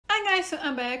Hi, so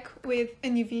I'm back with a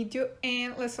new video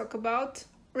and let's talk about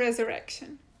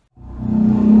Resurrection.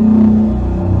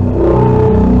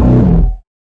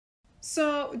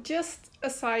 So just a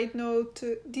side note,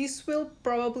 this will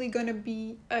probably gonna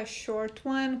be a short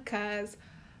one because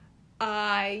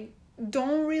I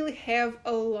don't really have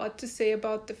a lot to say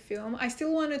about the film. I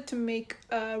still wanted to make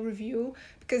a review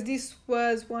because this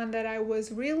was one that I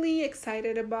was really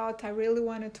excited about. I really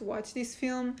wanted to watch this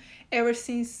film ever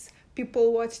since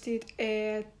people watched it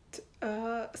at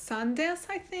Sundance,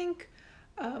 I think.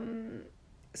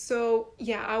 So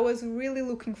yeah, I was really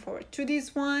looking forward to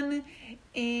this one,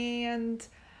 and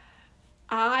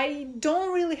I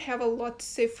don't really have a lot to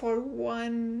say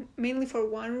mainly for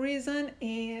one reason,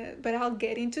 but I'll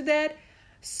get into that.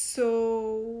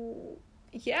 So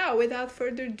yeah, without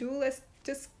further ado, let's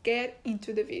just get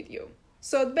into the video.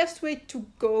 So the best way to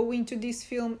go into this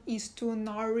film is to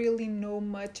not really know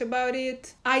much about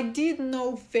it. I did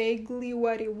know vaguely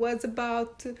what it was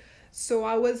about, so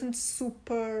I wasn't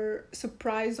super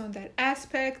surprised on that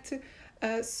aspect.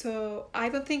 So I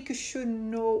don't think you should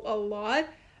know a lot.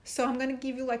 So I'm gonna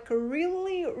give you like a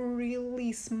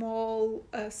really small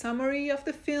summary of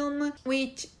the film,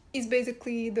 which is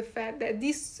basically the fact that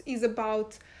this is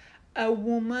about a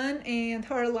woman and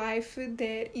her life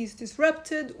that is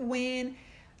disrupted when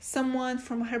someone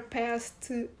from her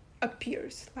past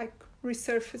appears, like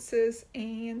resurfaces,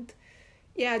 and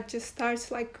yeah, just starts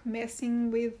like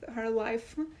messing with her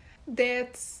life.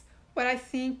 That's what I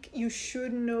think you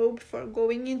should know before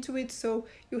going into it, so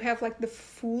you have like the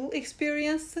full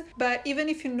experience. But even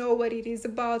if you know what it is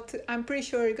about, I'm pretty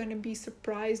sure you're gonna be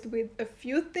surprised with a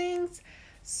few things.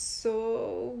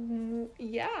 So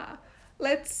yeah,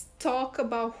 let's talk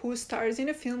about who stars in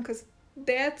the film because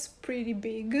that's pretty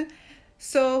big.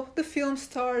 So the film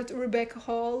starred Rebecca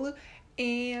Hall,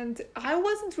 and I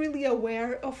wasn't really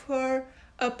aware of her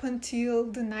up until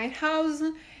The Night House.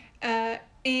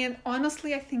 And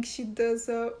honestly, I think she does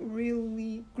a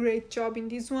really great job in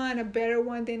this one, a better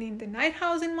one than in The Night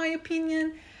House in my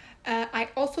opinion. I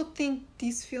also think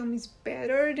this film is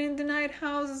better than The Night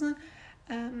House.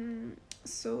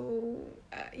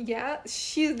 Yeah,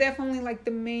 she's definitely like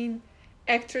the main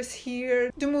actress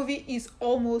here. The movie is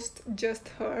almost just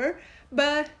her,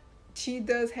 but she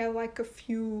does have like a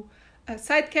few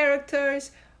side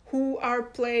characters who are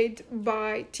played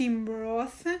by Tim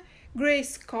Roth,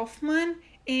 Grace Kaufman,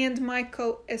 and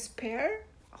Michael Esper.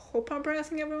 I hope I'm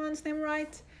pronouncing everyone's name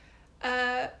right.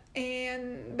 But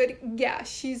yeah,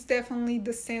 she's definitely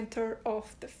the center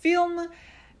of the film.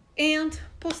 And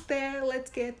post there,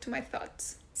 let's get to my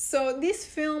thoughts. So this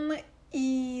film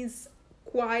is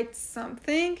quite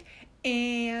something,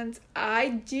 and I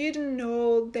didn't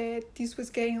know that this was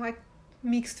getting like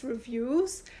mixed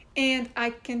reviews, and I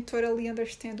can totally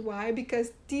understand why,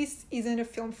 because this isn't a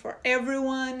film for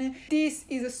everyone. This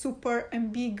is a super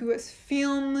ambiguous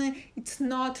film. It's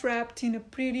not wrapped in a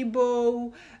pretty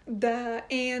bow. The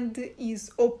end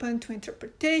is open to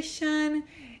interpretation,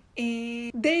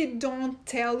 and they don't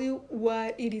tell you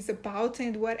what it is about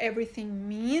and what everything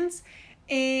means,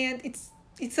 and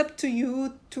it's up to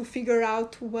you to figure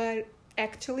out what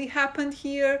actually happened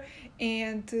here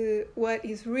and what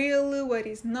is real, what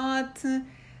is not.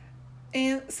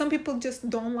 And some people just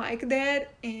don't like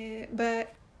that,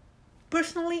 but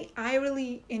personally I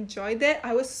really enjoyed that.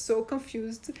 I was so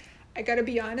confused, I gotta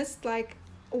be honest. Like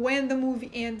when the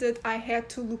movie ended, I had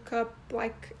to look up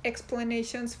like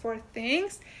explanations for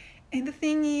things, and the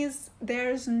thing is,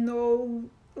 there's no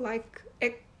like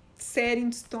set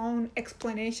in stone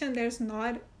explanation. There's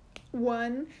not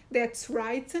one that's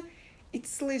right.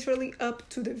 It's literally up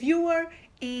to the viewer,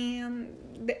 and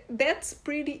that's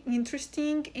pretty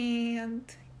interesting. And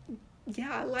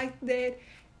yeah, I like that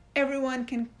everyone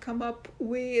can come up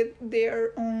with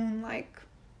their own like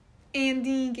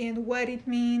ending and what it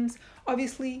means.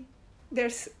 Obviously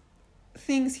there's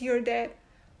things here that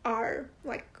are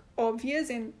like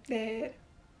obvious and that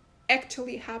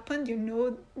actually happened, you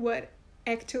know what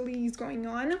actually is going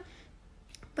on,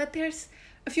 but there's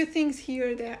a few things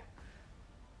here that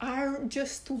are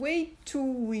just way too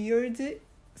weird,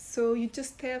 so you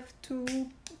just have to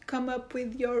come up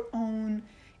with your own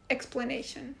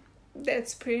explanation.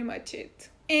 That's pretty much it.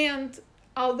 And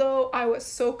although I was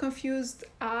so confused,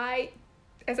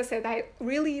 as I said, I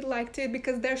really liked it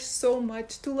because there's so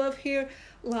much to love here.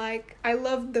 Like, I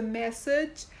love the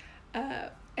message,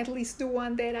 at least the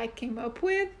one that I came up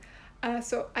with.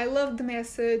 So I love the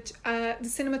message. The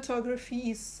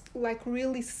cinematography is like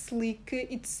really sleek.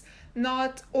 It's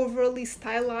not overly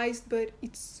stylized, but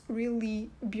it's really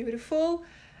beautiful.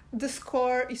 The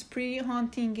score is pretty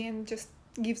haunting and just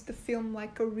gives the film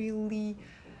like a really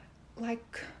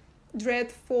like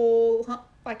dreadful,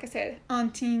 like I said,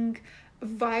 haunting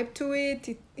vibe to it.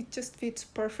 It just fits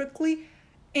perfectly.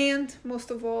 And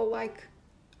most of all, like,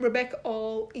 Rebecca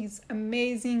Hall is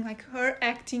amazing. Like, her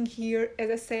acting here, as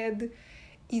I said,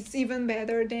 is even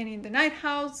better than in The Night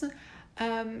House.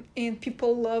 And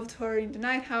people loved her in The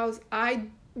Night House. I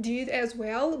did as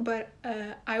well, but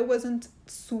I wasn't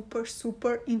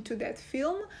super into that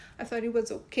film. I thought it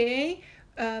was okay.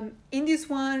 In this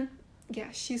one, yeah,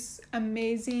 she's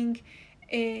amazing.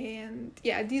 And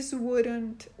yeah, this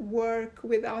wouldn't work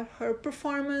without her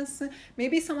performance.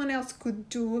 Maybe someone else could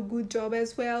do a good job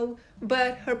as well,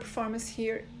 but her performance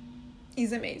here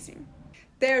is amazing.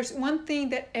 There's one thing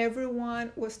that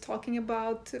everyone was talking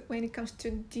about when it comes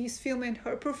to this film and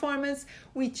her performance,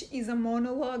 which is a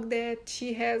monologue that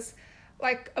she has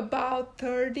like about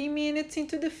 30 minutes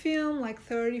into the film, like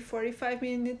 45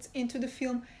 minutes into the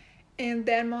film. And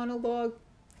that monologue,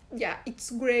 yeah, it's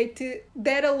great.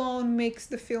 That alone makes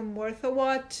the film worth a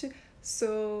watch.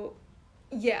 So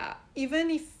yeah, even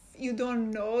if you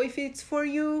don't know if it's for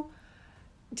you,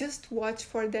 just watch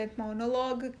for that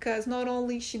monologue, because not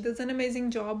only she does an amazing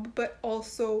job, but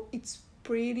also it's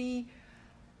pretty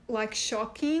like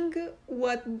shocking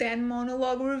what that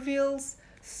monologue reveals.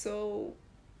 So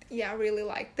yeah, I really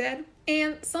like that.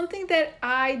 And something that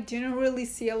I didn't really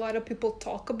see a lot of people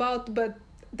talk about, but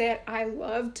that I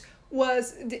loved,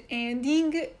 was the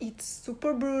ending. It's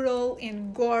super brutal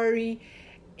and gory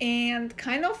and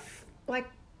kind of like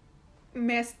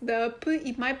messed up.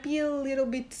 It might be a little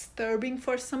bit disturbing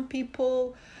for some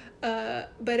people,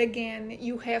 but again,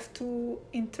 you have to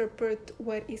interpret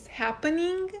what is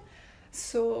happening.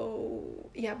 So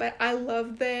yeah, but I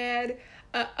love that.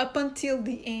 Up until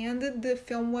the end, the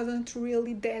film wasn't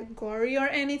really that gory or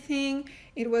anything.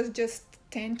 It was just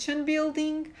tension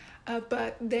building,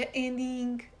 but the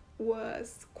ending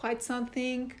was quite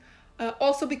something.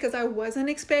 Also because I wasn't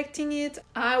expecting it.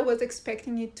 I was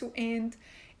expecting it to end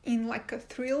in like a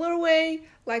thriller way,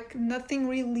 like nothing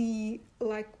really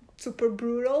like super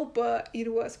brutal, but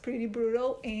it was pretty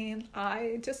brutal, and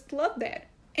I just love that.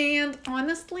 And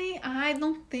honestly, I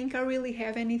don't think I really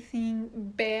have anything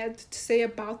bad to say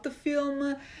about the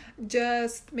film.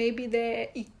 Just maybe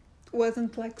that it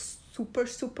wasn't like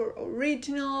super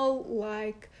original,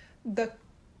 like the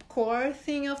core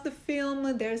thing of the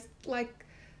film. There's like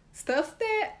stuff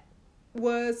that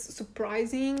was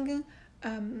surprising,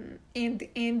 and the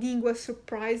ending was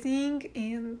surprising,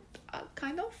 and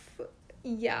kind of,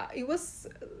 yeah, it was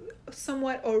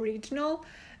somewhat original.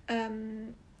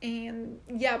 And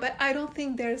yeah, but I don't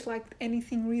think there's like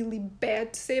anything really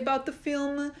bad to say about the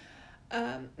film.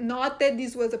 Not that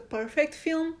this was a perfect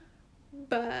film,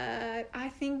 but I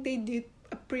think they did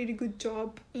a pretty good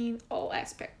job in all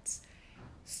aspects.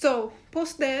 So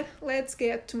post that, let's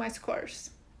get to my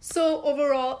scores. So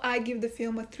overall, I give the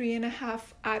film a 3.5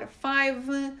 out of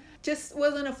 5. Just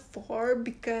wasn't a 4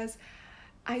 because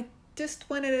I just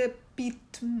wanted a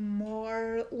bit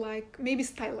more, like maybe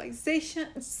stylization.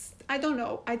 I don't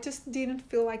know. I just didn't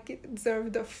feel like it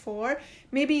deserved a 4.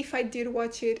 Maybe if I did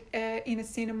watch it in a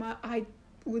cinema, I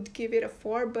would give it a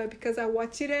 4. But because I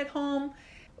watch it at home,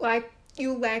 like,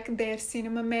 you lack that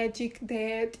cinema magic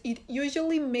that it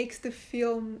usually makes the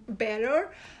film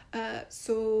better.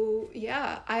 So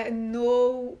yeah, I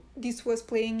know this was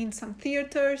playing in some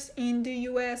theaters in the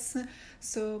US,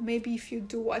 so maybe if you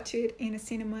do watch it in a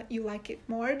cinema, you like it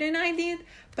more than I did,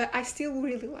 but I still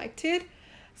really liked it.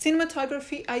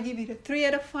 Cinematography, I give it a 3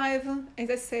 out of 5. As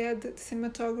I said, the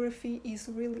cinematography is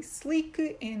really sleek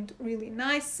and really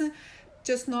nice,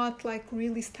 just not like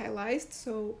really stylized,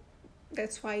 so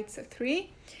that's why it's a 3.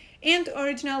 And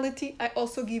originality, I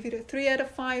also give it a 3 out of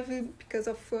 5 because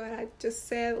of what I just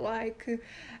said. Like,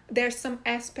 there's some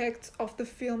aspects of the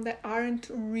film that aren't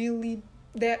really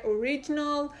that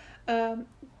original.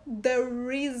 The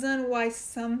reason why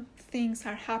some things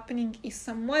are happening is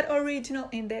somewhat original,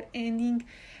 and that ending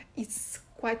is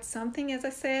quite something, as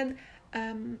I said.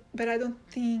 But I don't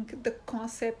think the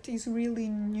concept is really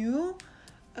new.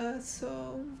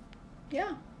 So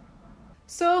yeah.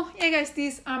 So yeah guys,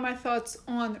 these are my thoughts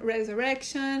on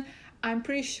Resurrection. I'm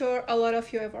pretty sure a lot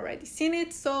of you have already seen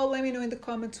it, so let me know in the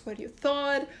comments what you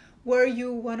thought. Were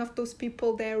you one of those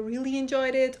people that really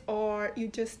enjoyed it, or you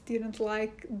just didn't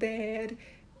like that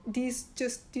this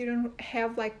just didn't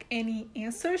have like any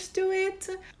answers to it?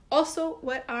 Also,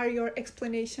 what are your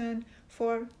explanation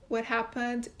for what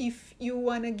happened? If you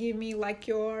want to give me like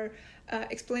your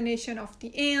explanation of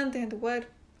the end and what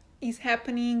is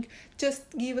happening,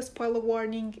 just give a spoiler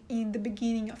warning in the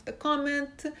beginning of the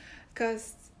comment,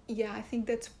 because yeah, I think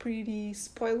that's pretty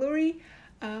spoilery.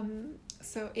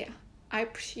 So yeah, I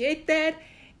appreciate that.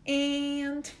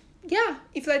 And yeah,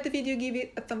 if you like the video, give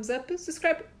it a thumbs up,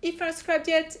 subscribe if you're not subscribed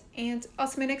yet, and I'll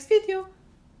see you in my next video.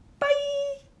 Bye!